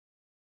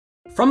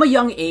From a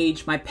young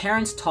age, my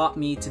parents taught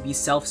me to be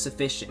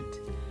self-sufficient.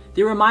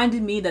 They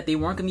reminded me that they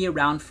weren't going to be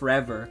around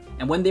forever,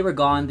 and when they were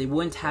gone, they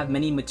wouldn't have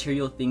many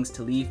material things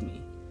to leave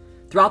me.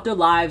 Throughout their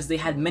lives, they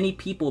had many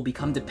people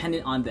become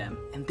dependent on them,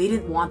 and they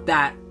didn't want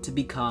that to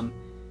become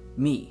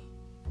me.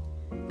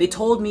 They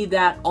told me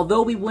that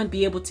although we wouldn't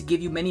be able to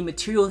give you many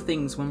material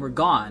things when we're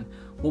gone,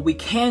 what we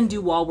can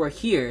do while we're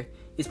here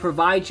is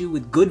provide you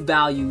with good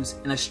values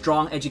and a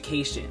strong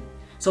education.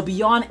 So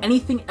beyond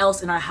anything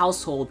else in our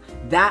household,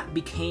 that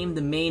became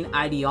the main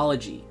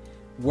ideology.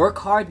 Work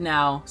hard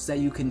now so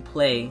that you can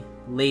play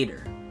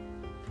later.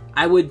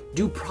 I would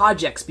do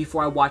projects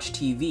before I watched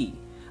TV.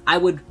 I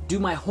would do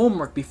my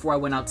homework before I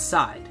went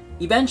outside.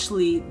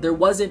 Eventually, there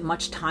wasn't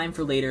much time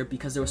for later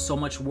because there was so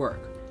much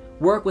work.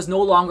 Work was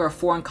no longer a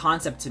foreign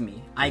concept to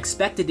me. I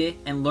expected it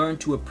and learned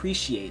to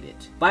appreciate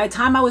it. By the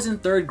time I was in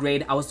 3rd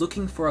grade, I was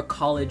looking for a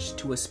college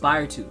to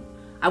aspire to.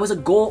 I was a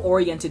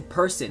goal-oriented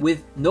person.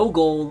 With no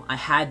goal, I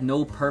had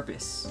no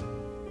purpose.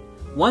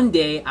 One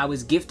day, I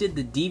was gifted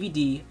the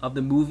DVD of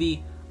the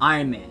movie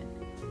Iron Man,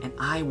 and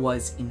I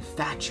was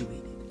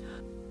infatuated.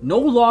 No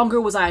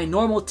longer was I a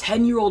normal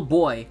 10-year-old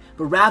boy,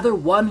 but rather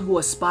one who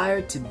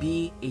aspired to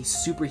be a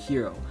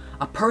superhero,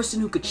 a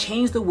person who could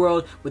change the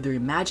world with their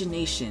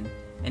imagination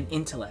and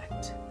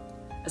intellect.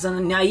 As a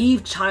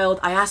naive child,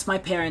 I asked my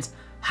parents,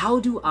 how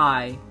do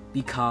I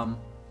become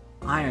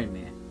Iron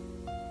Man?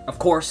 Of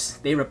course,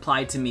 they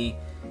replied to me,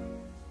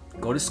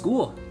 go to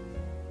school.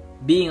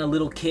 Being a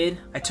little kid,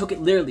 I took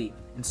it literally,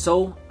 and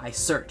so I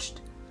searched.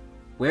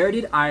 Where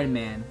did Iron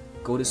Man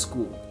go to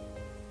school?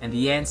 And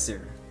the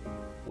answer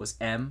was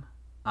MIT.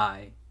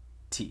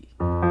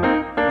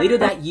 Later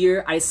that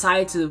year, I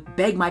decided to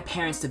beg my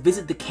parents to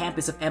visit the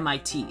campus of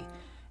MIT.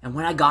 And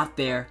when I got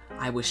there,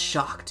 I was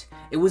shocked.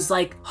 It was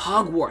like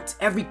Hogwarts,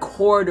 every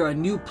corridor a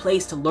new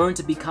place to learn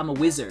to become a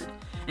wizard.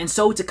 And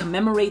so to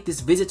commemorate this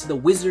visit to the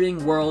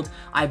wizarding world,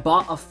 I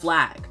bought a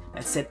flag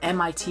that said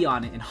MIT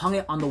on it and hung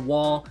it on the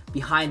wall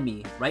behind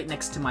me, right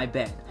next to my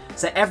bed.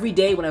 So that every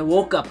day when I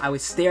woke up, I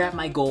would stare at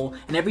my goal,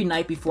 and every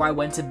night before I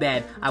went to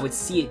bed, I would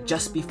see it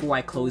just before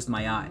I closed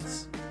my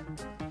eyes.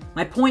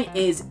 My point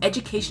is,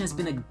 education has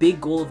been a big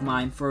goal of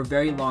mine for a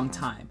very long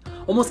time.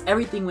 Almost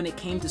everything when it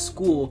came to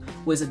school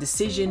was a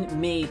decision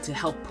made to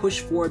help push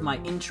forward my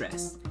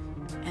interests.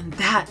 And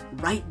that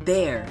right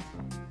there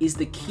is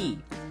the key.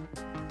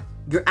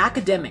 Your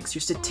academics,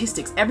 your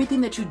statistics,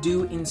 everything that you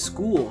do in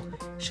school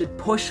should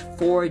push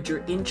forward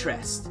your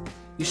interest.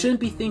 You shouldn't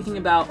be thinking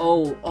about,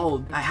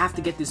 oh, I have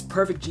to get this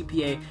perfect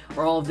GPA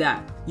or all of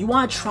that. You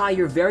want to try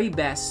your very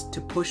best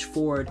to push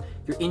forward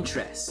your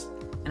interests.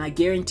 And I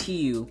guarantee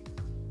you,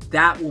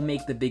 that will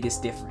make the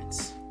biggest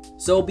difference.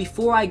 So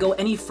before I go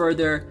any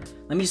further,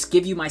 let me just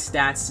give you my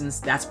stats since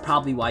that's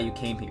probably why you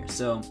came here.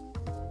 So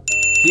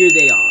here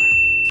they are.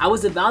 I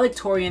was the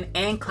valedictorian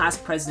and class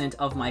president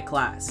of my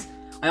class.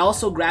 I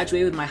also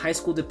graduated with my high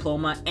school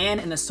diploma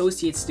and an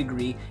associate's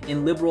degree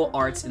in liberal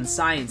arts and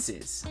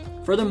sciences.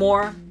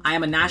 Furthermore, I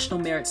am a National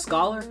Merit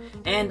Scholar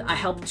and I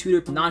help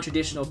tutor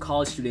non-traditional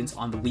college students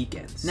on the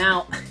weekends.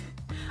 Now,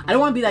 I don't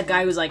want to be that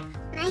guy who's like,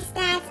 my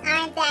stats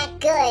aren't that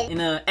good, in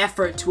an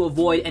effort to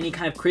avoid any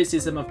kind of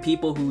criticism of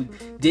people who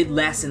did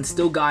less and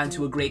still got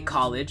into a great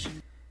college.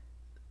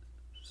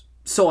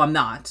 So I'm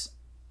not.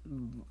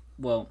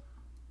 Well,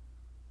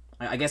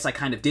 I guess I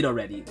kind of did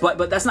already,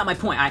 but that's not my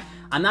point.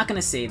 I'm not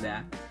gonna say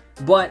that.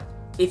 But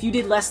if you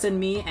did less than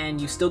me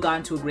and you still got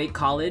into a great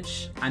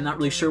college, I'm not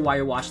really sure why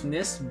you're watching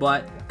this,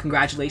 but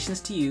congratulations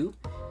to you.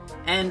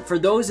 And for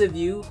those of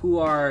you who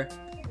are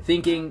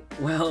thinking,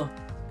 well,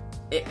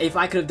 if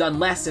I could have done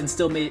less and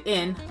still made it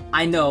in,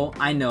 I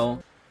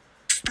know.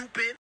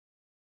 Stupid.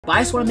 But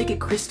I just want to make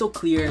it crystal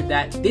clear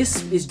that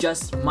this is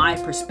just my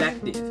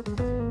perspective.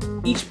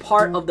 Each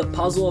part of the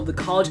puzzle of the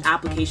college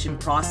application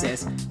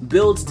process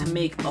builds to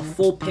make a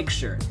full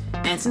picture.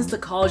 And since the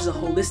college is a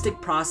holistic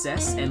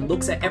process and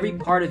looks at every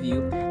part of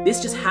you, this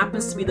just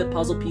happens to be the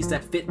puzzle piece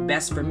that fit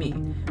best for me.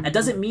 That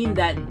doesn't mean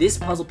that this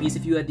puzzle piece,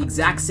 if you had the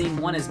exact same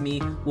one as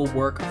me, will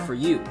work for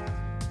you.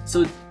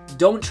 So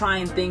don't try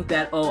and think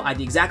that, oh, I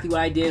did exactly what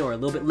I did, or a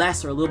little bit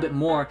less or a little bit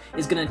more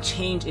is going to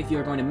change if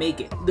you're going to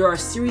make it. There are a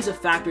series of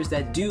factors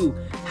that do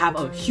have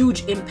a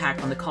huge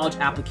impact on the college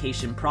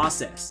application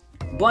process.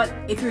 But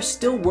if you're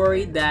still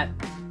worried that,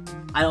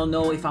 I don't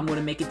know if I'm going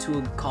to make it to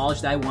a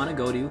college that I want to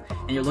go to,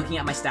 and you're looking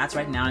at my stats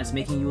right now and it's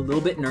making you a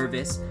little bit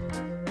nervous,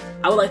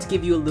 I would like to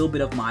give you a little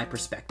bit of my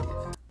perspective.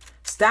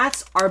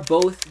 Stats are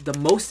both the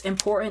most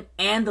important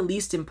and the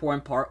least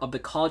important part of the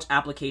college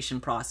application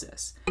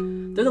process.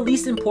 They're the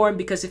least important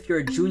because if you're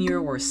a junior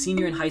or a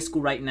senior in high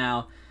school right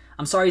now,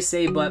 I'm sorry to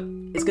say, but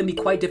it's going to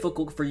be quite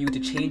difficult for you to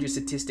change your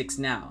statistics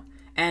now.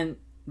 And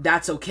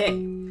that's okay.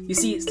 You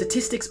see,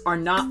 statistics are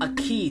not a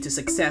key to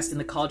success in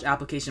the college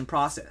application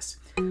process.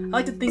 I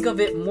like to think of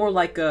it more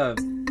like a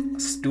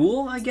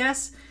stool, I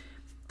guess.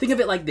 Think of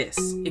it like this.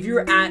 If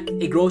you're at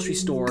a grocery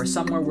store or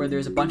somewhere where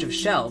there's a bunch of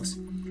shelves,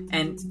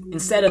 and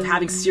instead of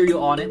having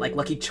cereal on it, like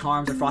Lucky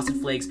Charms or Frosted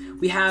Flakes,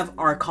 we have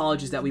our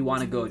colleges that we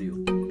want to go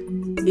to.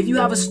 If you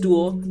have a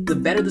stool, the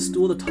better the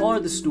stool, the taller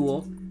the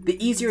stool, the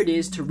easier it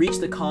is to reach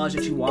the college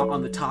that you want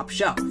on the top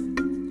shelf.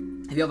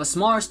 If you have a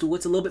smaller stool,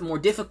 it's a little bit more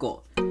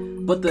difficult.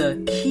 But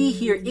the key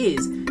here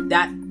is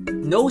that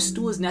no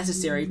stool is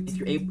necessary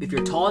if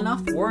you're tall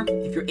enough or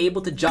if you're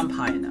able to jump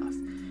high enough.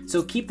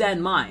 So keep that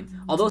in mind.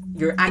 Although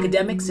your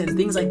academics and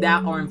things like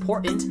that are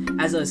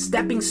important as a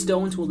stepping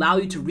stone to allow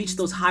you to reach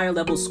those higher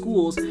level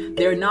schools,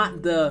 they're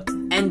not the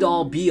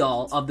end-all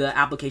be-all of the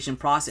application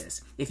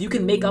process. If you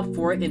can make up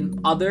for it in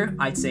other,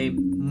 I'd say,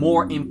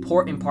 more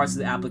important parts of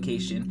the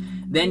application,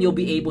 then you'll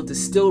be able to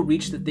still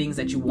reach the things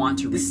that you want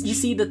to reach. You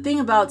see, the thing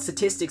about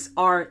statistics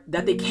are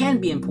that they can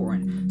be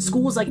important.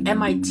 Schools like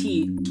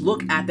MIT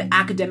look at the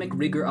academic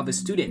rigor of a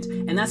student,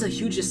 and that's a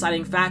huge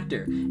deciding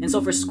factor. And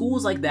so for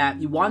schools like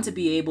that, you want to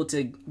be able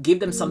to give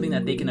them something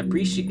that they can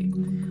appreciate.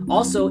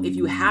 Also, if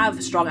you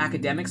have strong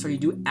academics or you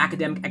do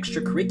academic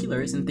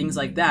extracurriculars and things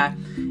like that,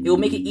 it will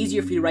make it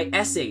easier for you to write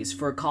essays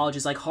for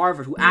colleges like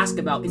Harvard who ask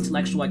about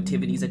intellectual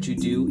activities that you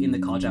do in the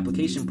college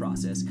application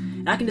process.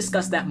 And I can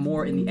discuss that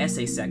more in the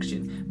essay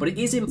section, but it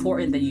is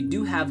important that you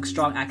do have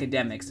strong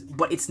academics,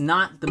 but it's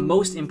not the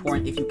most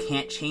important if you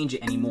can't change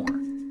it anymore.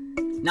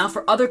 Now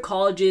for other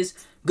colleges,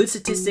 good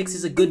statistics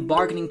is a good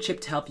bargaining chip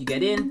to help you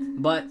get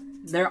in, but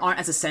they aren't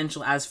as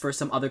essential as for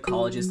some other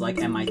colleges like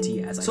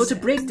MIT, as I said. So to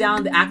break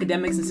down the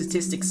academics and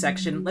statistics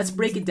section, let's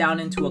break it down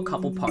into a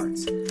couple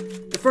parts.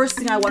 The first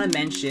thing I want to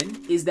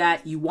mention is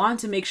that you want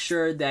to make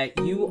sure that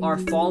you are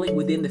falling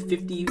within the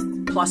 50+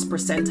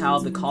 percentile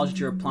of the college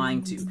you're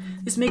applying to.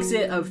 This makes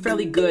it a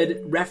fairly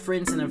good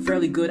reference and a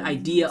fairly good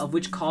idea of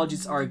which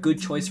colleges are a good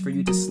choice for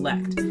you to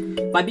select.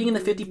 By being in the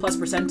 50+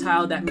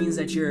 percentile, that means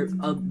that you're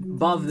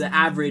above the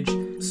average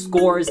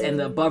scores and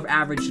the above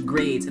average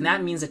grades, and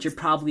that means that you're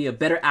probably a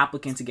better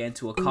applicant to get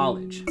into a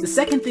college. The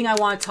second thing I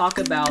want to talk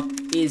about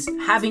is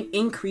having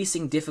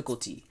increasing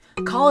difficulty.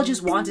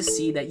 Colleges want to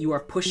see that you are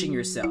pushing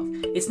yourself.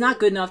 It's not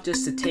good enough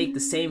just to take the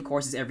same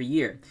courses every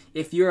year.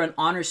 If you're an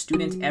honor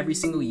student every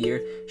single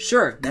year,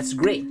 sure, that's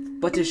great.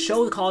 But to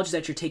show the colleges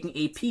that you're taking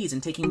APs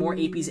and taking more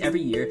APs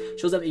every year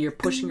shows that you're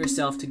pushing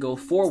yourself to go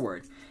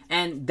forward.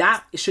 And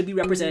that should be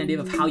representative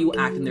of how you will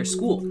act in their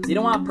school. They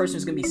don't want a person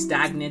who's going to be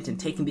stagnant and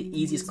taking the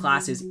easiest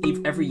classes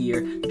every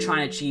year to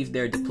try and achieve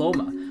their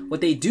diploma. What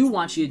they do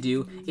want you to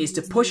do is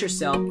to push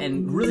yourself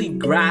and really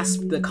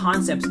grasp the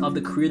concepts of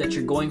the career that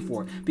you're going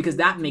for, because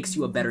that makes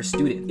you a better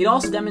student. It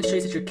also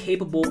demonstrates that you're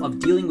capable of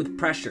dealing with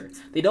pressure.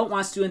 They don't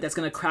want a student that's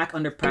going to crack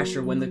under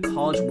pressure when the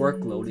college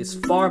workload is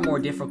far more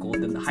difficult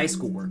than the high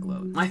school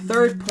workload. My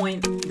third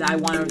point that I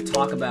want to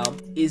talk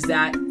about is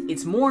that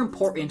it's more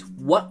important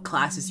what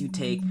classes you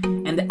take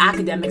and the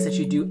academics that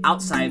you do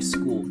outside of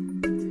school.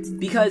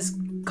 Because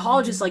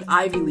colleges like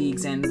Ivy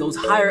Leagues and those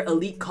higher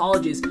elite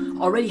colleges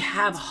already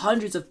have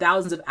hundreds of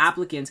thousands of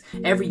applicants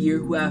every year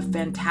who have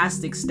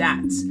fantastic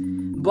stats.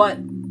 But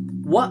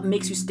what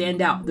makes you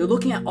stand out? They're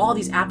looking at all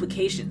these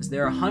applications.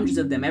 There are hundreds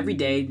of them every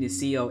day. You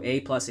see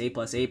A+,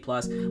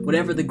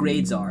 whatever the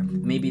grades are.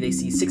 Maybe they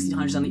see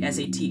 1600s on the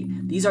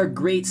SAT. These are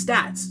great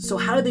stats. So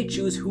how do they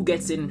choose who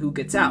gets in and who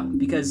gets out?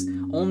 Because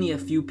only a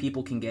few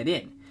people can get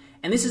in.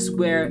 And this is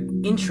where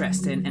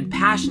interest and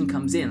passion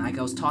comes in, like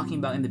I was talking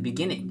about in the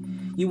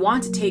beginning. You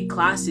want to take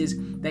classes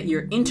that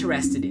you're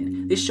interested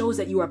in. This shows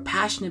that you are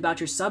passionate about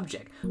your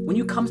subject. When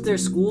you come to their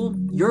school,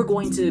 you're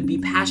going to be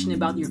passionate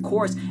about your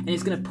course, and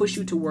it's going to push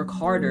you to work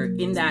harder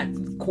in that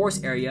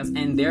course area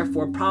and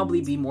therefore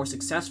probably be more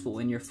successful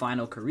in your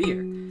final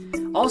career.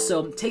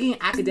 Also, taking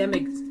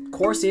academic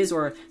courses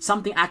or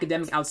something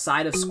academic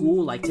outside of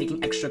school, like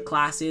taking extra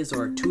classes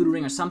or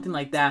tutoring or something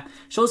like that,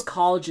 shows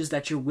colleges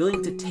that you're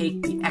willing to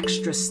take the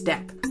extra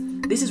step.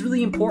 This is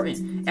really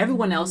important.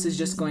 Everyone else is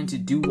just going to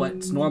do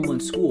what's normal in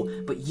school,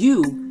 but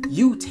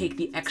you take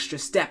the extra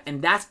step,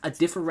 and that's a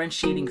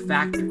differentiating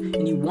factor,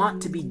 and you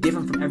want to be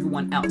different from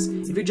everyone else.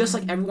 If you're just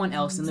like everyone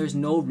else, then there's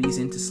no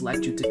reason to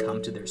select you to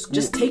come to their school.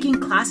 Just taking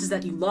classes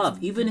that you love,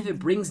 even if it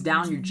brings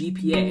down your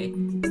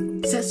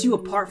GPA, sets you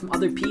apart from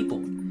other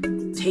people.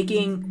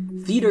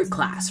 Taking theater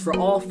class for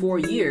all 4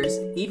 years,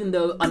 even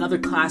though another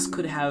class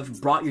could have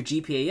brought your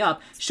GPA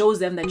up, shows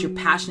them that you're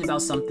passionate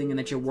about something and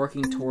that you're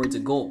working towards a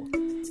goal.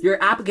 Your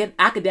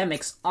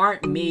academics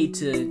aren't made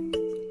to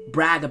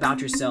brag about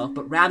yourself,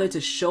 but rather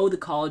to show the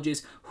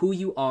colleges who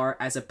you are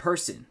as a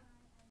person.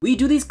 We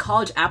do these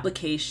college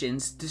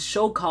applications to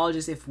show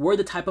colleges if we're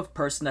the type of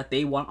person that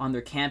they want on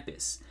their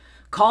campus.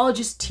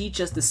 Colleges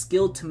teach us the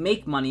skill to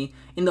make money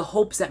in the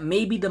hopes that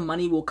maybe the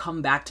money will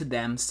come back to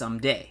them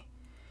someday.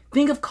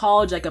 Think of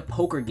college like a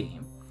poker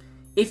game.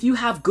 If you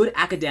have good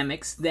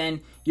academics,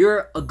 then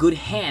you're a good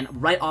hand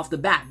right off the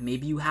bat.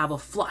 Maybe you have a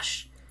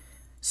flush.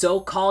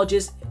 So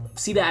colleges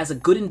see that as a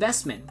good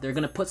investment. They're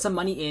going to put some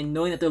money in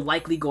knowing that they're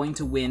likely going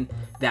to win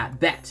that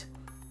bet.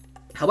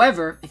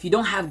 However, if you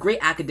don't have great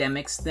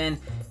academics, then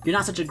you're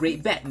not such a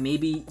great bet.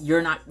 Maybe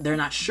they're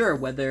not sure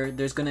whether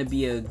there's going to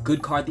be a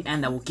good card at the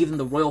end that will give them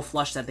the royal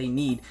flush that they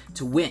need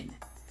to win.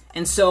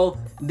 And so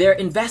they're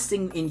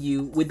investing in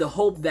you with the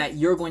hope that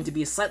you're going to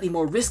be a slightly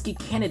more risky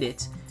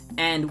candidate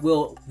and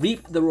will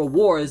reap the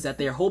rewards that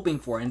they're hoping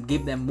for and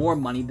give them more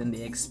money than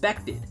they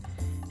expected.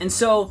 And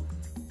so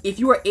If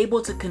you are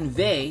able to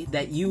convey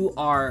that you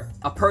are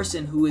a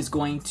person who is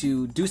going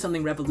to do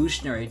something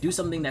revolutionary, do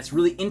something that's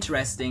really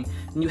interesting,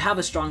 then you have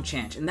a strong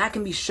chance. And that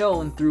can be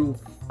shown through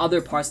other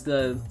parts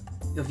of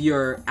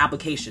your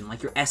application,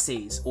 like your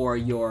essays or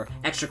your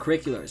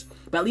extracurriculars.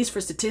 But at least for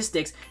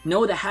statistics,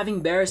 know that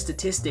having better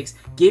statistics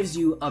gives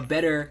you a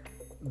better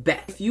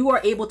bet. If you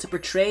are able to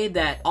portray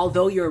that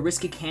although you're a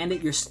risky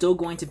candidate, you're still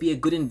going to be a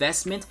good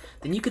investment,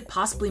 then you could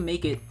possibly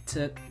make it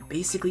to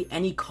basically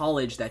any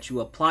college that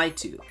you apply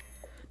to.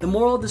 The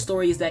moral of the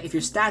story is that if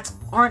your stats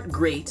aren't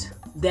great,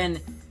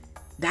 then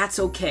that's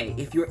okay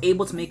if you're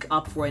able to make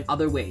up for it in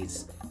other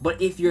ways.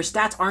 But if your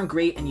stats aren't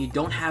great and you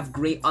don't have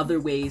great other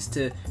ways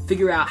to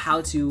figure out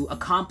how to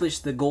accomplish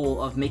the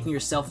goal of making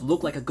yourself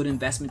look like a good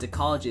investment to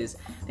colleges,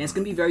 then it's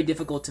going to be very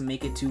difficult to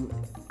make it to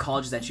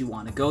colleges that you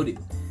want to go to.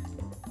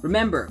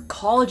 Remember,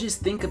 colleges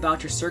think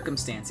about your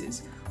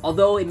circumstances.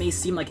 Although it may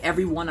seem like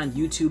everyone on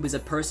YouTube is a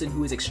person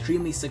who is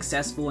extremely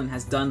successful and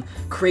has done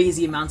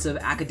crazy amounts of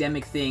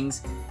academic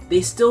things,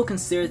 they still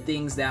consider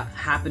things that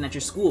happen at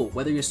your school.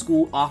 Whether your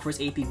school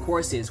offers AP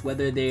courses,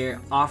 whether they're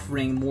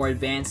offering more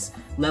advanced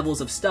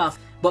levels of stuff.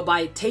 But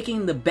by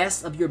taking the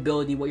best of your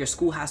ability, what your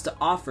school has to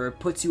offer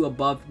puts you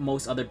above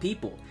most other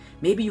people.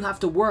 Maybe you have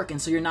to work and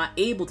so you're not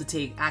able to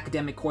take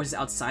academic courses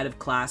outside of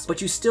class,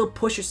 but you still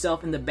push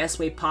yourself in the best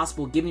way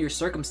possible given your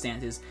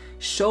circumstances.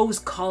 Shows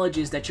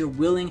colleges that you're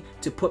willing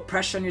to put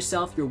pressure on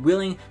yourself, you're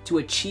willing to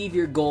achieve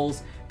your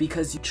goals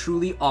because you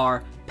truly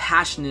are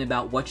passionate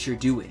about what you're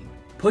doing.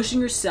 Pushing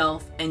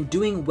yourself and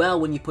doing well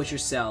when you push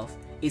yourself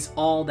is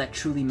all that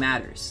truly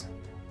matters.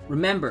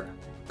 Remember,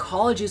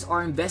 colleges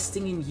are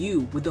investing in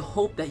you with the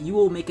hope that you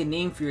will make a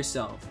name for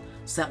yourself,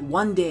 so that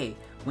one day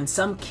when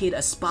some kid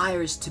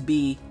aspires to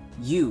be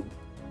you,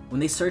 when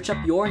they search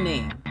up your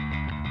name,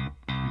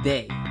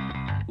 they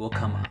will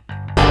come up.